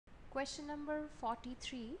Question number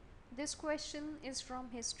 43. This question is from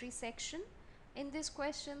history section. In this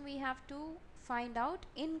question we have to find out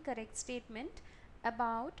incorrect statement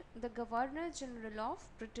about the Governor General of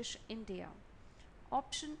British India.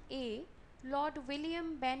 Option A. Lord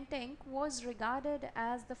William Bentinck was regarded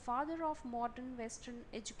as the father of modern Western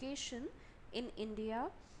education in India.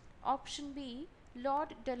 Option B.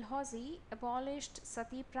 Lord Dalhousie abolished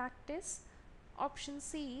sati practice. Option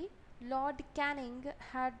C. Lord Canning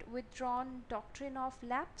had withdrawn doctrine of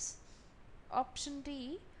lapse. Option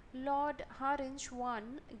D. Lord Harringe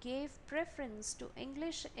I gave preference to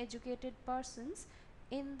English educated persons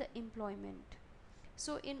in the employment.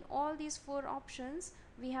 So in all these four options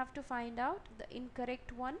we have to find out the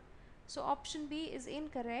incorrect one. So option B is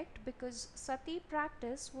incorrect because sati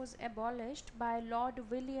practice was abolished by Lord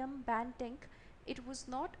William Bentinck. It was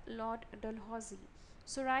not Lord Dalhousie.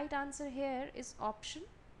 So right answer here is option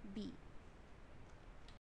B.